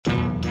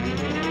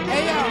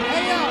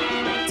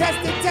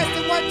Testing,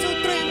 1, 2,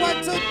 3, 1,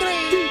 2, 3.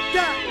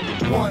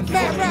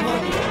 Man rapper,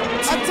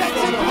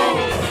 attention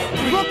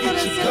please. Brooklyn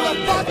is in the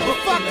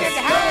motherfucking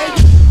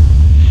house.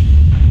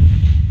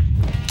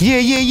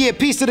 Yeah.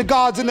 Peace to the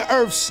gods and the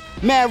earths.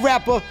 Mad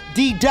rapper,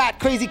 D.Dot,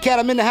 crazy cat,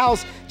 I'm in the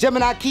house.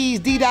 Gemini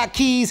Keez, D.Dot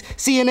Keez,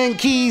 CNN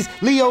Keez,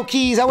 Leo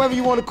Keez, however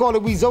you want to call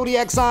it. We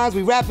zodiac signs,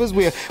 we rappers,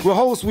 we're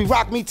hosts, we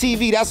rock me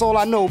TV. That's all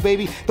I know,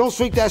 baby. Don't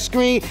shrink that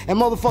screen, and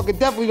motherfucker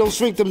definitely don't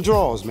shrink them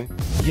drawers, man.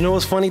 You know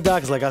what's funny,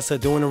 Doc? Is like I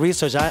said, doing the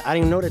research, I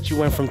didn't know that you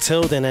went from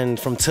Tilden and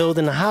from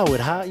Tilden to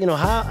Howard.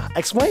 How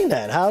explain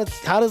that? How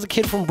does a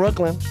kid from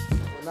Brooklyn,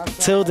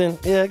 Tilden,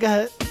 yeah, go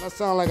ahead. I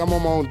sound like I'm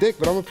on my own dick,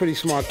 but I'm a pretty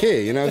smart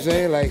kid, you know what I'm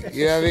saying? Like,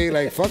 you know what I mean?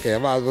 Like, fuck it, I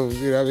might as well,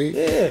 you know what I mean?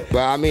 Yeah. But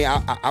I mean,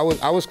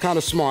 I was kind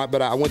of smart,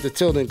 but I went to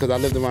Tilden because I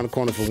lived around the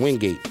corner from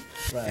Wingate.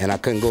 Right. And I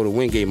couldn't go to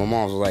Wingate. My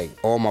mom was like,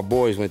 all my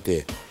boys went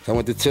there. So I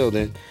went to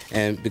Tilden,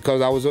 and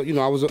because I was, you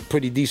know, I was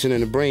pretty decent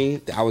in the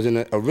brain, I was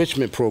in a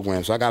Richmond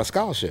program, so I got a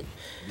scholarship.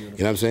 Beautiful.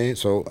 You know what I'm saying?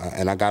 So,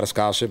 and I got a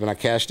scholarship, and I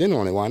cashed in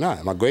on it. Why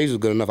not? My grades was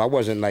good enough. I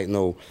wasn't like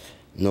no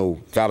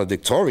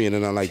valedictorian or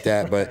nothing like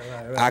that, but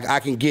right. I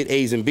can get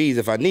A's and B's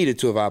if I needed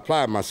to, if I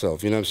applied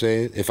myself, you know what I'm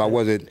saying? If I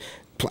wasn't,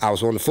 I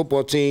was on the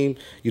football team,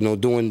 you know,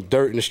 doing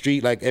dirt in the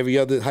street like every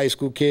other high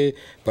school kid,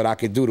 but I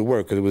could do the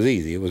work because it was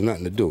easy. It was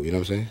nothing to do, you know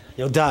what I'm saying?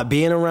 Yo, Dot,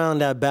 being around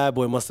that bad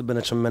boy must have been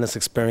a tremendous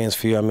experience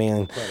for you. I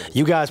mean,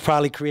 you guys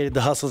probably created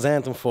the Hustle's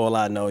Anthem for all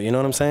I know, you know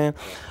what I'm saying?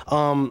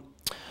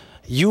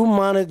 You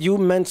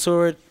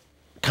mentored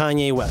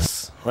Kanye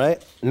West,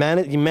 right? You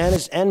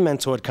managed and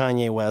mentored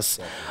Kanye West.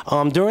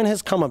 During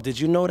his come up, did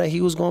you know that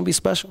he was going to be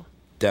special?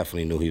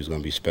 Definitely knew he was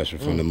going to be special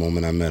from the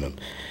moment I met him.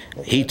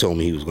 He told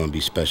me he was going to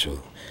be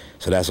special.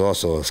 So that's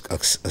also a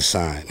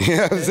sign. You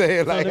know what I'm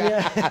saying? Like,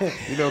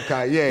 you know,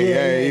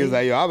 Kanye, he was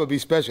like, yo, I'm going to be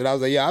special. And I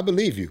was like, yeah, I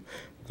believe you.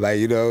 Like,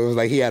 you know, it was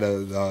like he had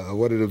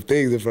one of them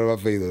things in front of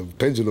my face, a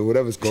pendulum,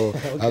 whatever it's called.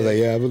 Okay. I was like,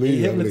 yeah, I believe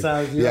you.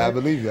 Hypnotized you. Yeah, I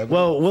believe you.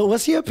 Well,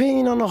 what's your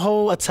opinion on the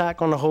whole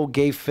attack on the whole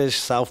GAYFISH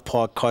South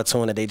Park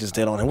cartoon that they just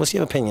did on him? What's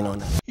your opinion on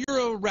that?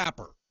 You're a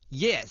rapper.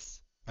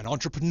 Yes. An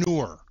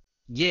entrepreneur.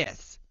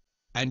 Yes.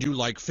 And you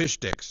like fish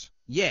sticks.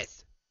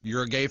 Yes.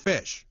 You're a gay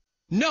fish.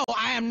 No,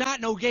 I am not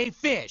no gay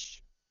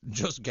fish.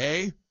 Just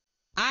gay?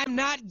 I'm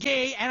not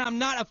gay and I'm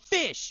not a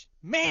fish.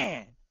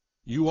 Man.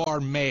 You are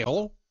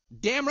male.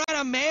 Damn right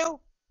I'm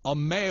male. A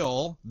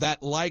male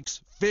that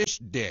likes fish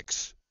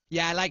dicks.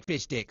 Yeah, I like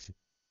fish dicks.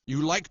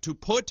 You like to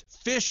put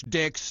fish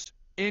dicks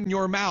in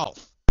your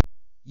mouth.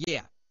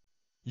 Yeah.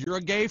 You're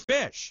a gay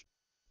fish.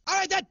 All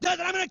right, that does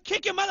it. I'm going to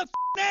kick your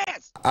motherfucking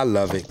ass. I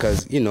love it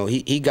because, you know,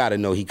 he got to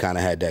know he kind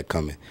of had that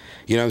coming.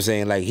 You know what I'm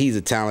saying? Like, he's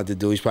a talented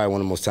dude. He's probably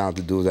one of the most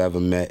talented dudes I ever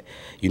met.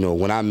 You know,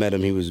 when I met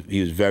him, he was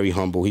very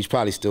humble. He's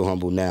probably still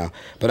humble now.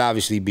 But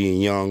obviously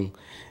being young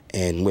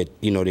and with,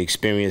 you know, the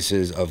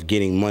experiences of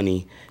getting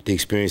money, the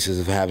experiences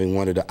of having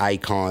one of the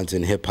icons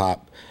in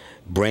hip-hop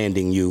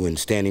branding you and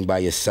standing by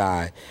your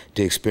side,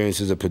 the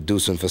experiences of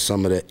producing for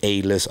some of the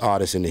A-list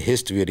artists in the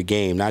history of the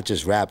game, not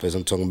just rappers.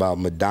 I'm talking about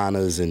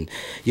Madonnas and,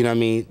 you know what I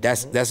mean?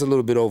 That's a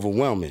little bit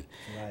overwhelming,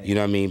 right. You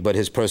know what I mean? But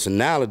his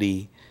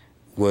personality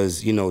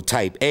was, you know,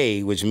 type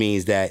A, which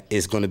means that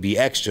it's going to be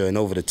extra and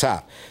over the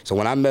top. So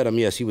when I met him,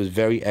 yes, he was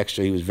very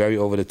extra, he was very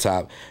over the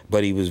top,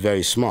 but he was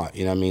very smart,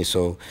 you know what I mean?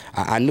 So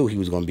I knew he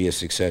was going to be a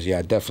success. Yeah,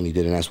 I definitely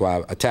did, and that's why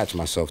I attached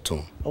myself to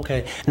him.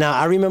 Okay. Now,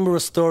 I remember a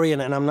story,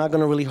 and I'm not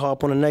going to really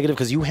harp on the negative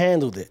because you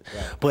handled it,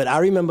 right. But I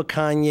remember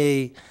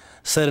Kanye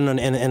said in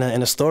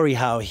a story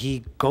how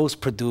he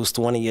ghost produced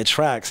one of your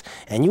tracks,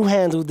 and you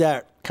handled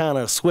that kind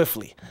of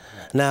swiftly.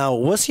 Now,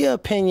 what's your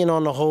opinion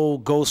on the whole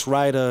ghost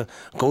writer,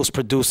 ghost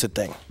producer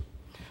thing?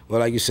 Well,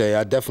 like you say,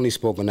 I definitely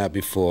spoke on that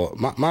before.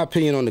 My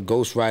opinion on the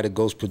ghost writer,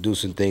 ghost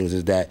producing things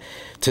is that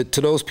to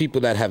those people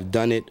that have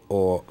done it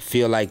or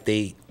feel like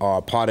they are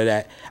a part of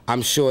that,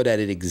 I'm sure that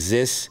it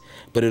exists,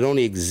 but it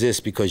only exists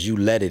because you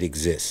let it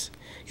exist.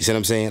 You see what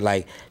I'm saying?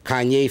 Like,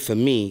 Kanye, for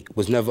me,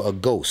 was never a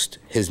ghost.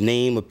 His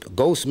name,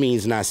 ghost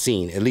means not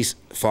seen, at least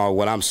for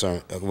what I'm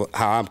concerned,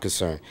 how I'm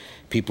concerned.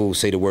 People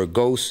say the word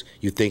ghost,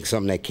 you think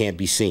something that can't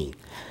be seen.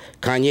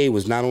 Kanye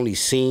was not only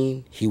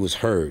seen, he was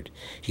heard.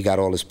 He got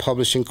all his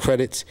publishing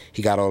credits.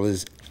 He got all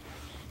his,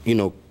 you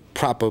know,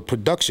 proper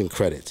production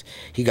credits.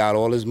 He got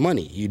all his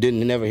money. You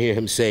didn't never hear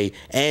him say,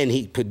 and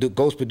he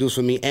ghost produced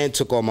for me and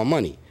took all my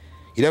money.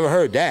 You never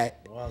heard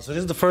that. Wow, so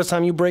this is the first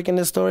time you breaking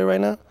this story right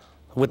now?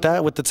 With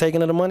that, with the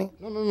taking of the money?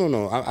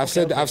 No. I've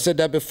said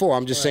that before.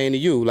 I'm just saying to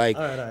you, like,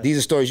 these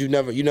are stories you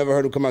never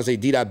heard him come out and say,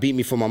 D-Dot beat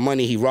me for my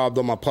money, he robbed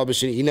all my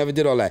publishing. He never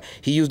did all that.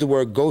 He used the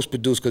word ghost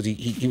produced because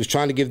he was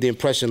trying to give the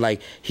impression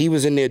like he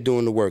was in there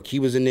doing the work. He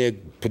was in there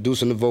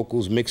producing the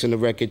vocals, mixing the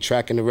record,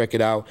 tracking the record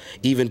out,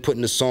 even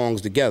putting the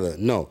songs together.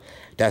 No,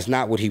 that's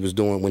not what he was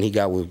doing when he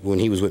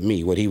was with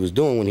me. What he was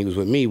doing when he was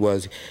with me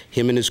was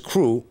him and his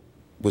crew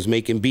was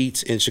making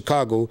beats in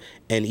Chicago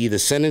and either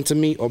sending to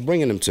me or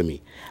bringing them to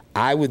me.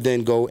 I would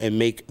then go and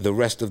make the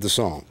rest of the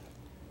song,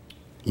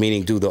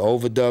 meaning do the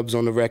overdubs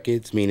on the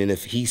records, meaning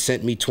if he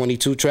sent me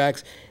 22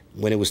 tracks,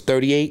 When it was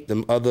 38,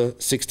 the other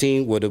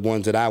 16 were the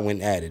ones that I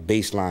went and added,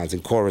 bass lines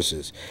and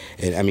choruses,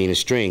 and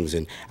strings,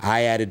 and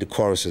I added the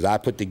choruses. I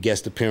put the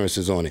guest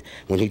appearances on it.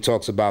 When he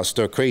talks about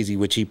Stir Crazy,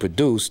 which he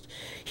produced,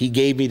 he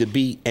gave me the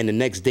beat, and the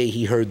next day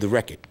he heard the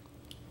record.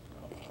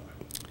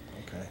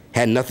 Okay.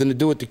 Had nothing to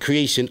do with the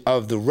creation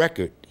of the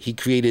record. He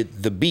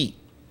created the beat.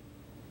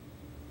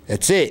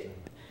 That's it.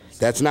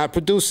 That's not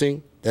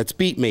producing, that's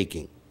beat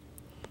making.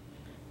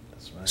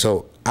 That's right.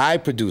 So I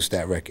produced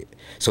that record.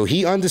 So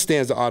he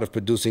understands the art of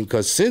producing,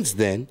 because since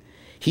then,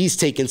 he's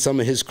taken some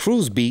of his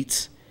crew's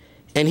beats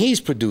and he's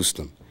produced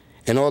them.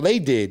 And all they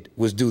did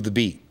was do the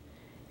beat.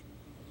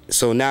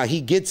 So now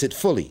he gets it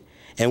fully.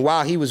 And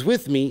while he was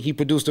with me, he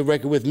produced a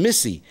record with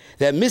Missy,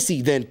 that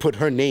Missy then put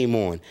her name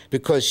on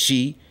because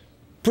she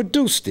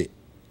produced it,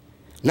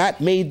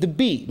 not made the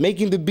beat.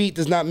 Making the beat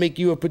does not make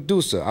you a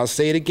producer. I'll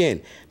say it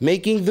again.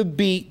 Making the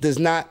beat does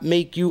not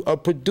make you a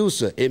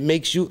producer. It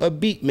makes you a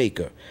beat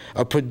maker.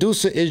 A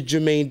producer is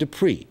Jermaine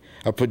Dupri.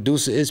 A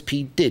producer is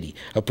P. Diddy.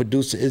 A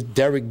producer is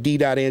Deric D.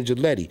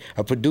 Angelettie.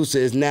 A producer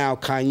is now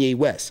Kanye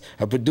West.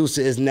 A producer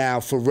is now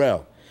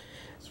Pharrell.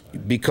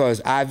 Because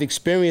I've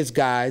experienced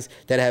guys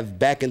that have,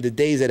 back in the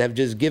days, that have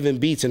just given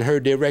beats and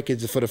heard their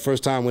records for the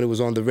first time when it was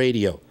on the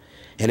radio.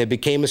 And it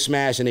became a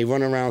smash, and they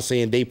run around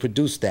saying they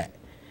produced that.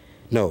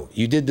 No,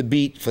 you did the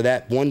beat for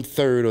that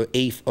 1/3 or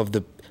 1/8 of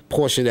the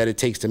portion that it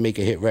takes to make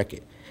a hit record.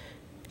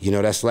 You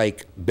know, that's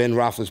like Ben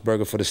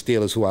Roethlisberger for the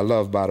Steelers, who I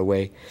love, by the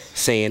way,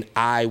 saying,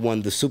 I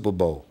won the Super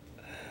Bowl.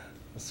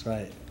 That's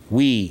right.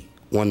 We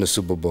won the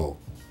Super Bowl.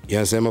 You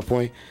understand my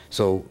point?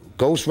 So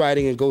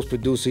ghostwriting and ghost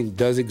producing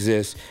does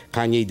exist.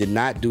 Kanye did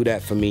not do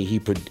that for me.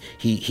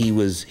 He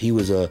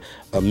was a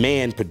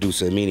man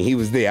producer, meaning he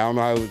was there. I don't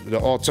know how the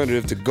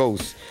alternative to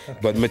ghost,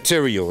 but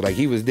material. Like,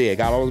 he was there,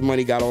 got all his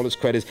money, got all his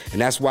credits,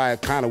 and that's why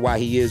why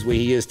he is where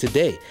he is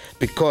today,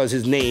 because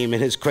his name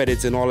and his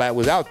credits and all that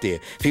was out there.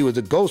 If he was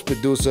a ghost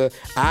producer,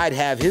 I'd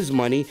have his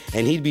money,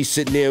 and he'd be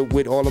sitting there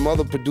with all them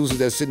other producers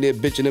that's sitting there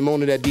bitching and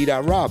moaning that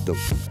D-Dot robbed him.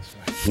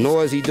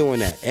 Nor is he doing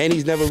that. And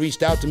he's never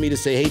reached out to me to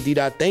say, hey,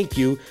 D-Dot, thank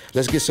you,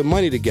 let's get some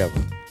money together.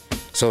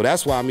 So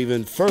that's why I'm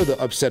even further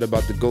upset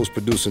about the ghost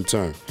producing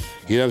term.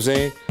 You know what I'm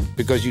saying?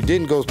 Because you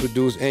didn't ghost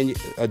produce, and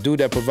a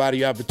dude that provided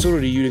you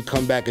opportunity, you didn't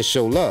come back and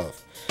show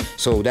love.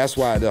 So that's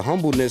why the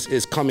humbleness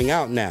is coming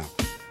out now.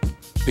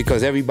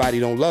 Because everybody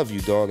don't love you,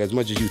 dog. As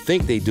much as you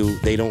think they do,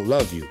 they don't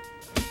love you.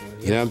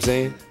 You know what I'm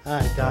saying? All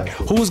right, Doc.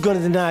 Who's gonna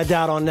deny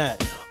doubt on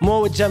that?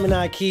 More with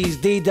Gemini,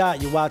 Keez,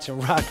 D-Dot. You're watching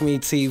Rock Me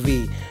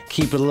TV.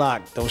 Keep it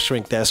locked. Don't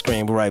shrink that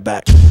screen. We're right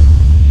back.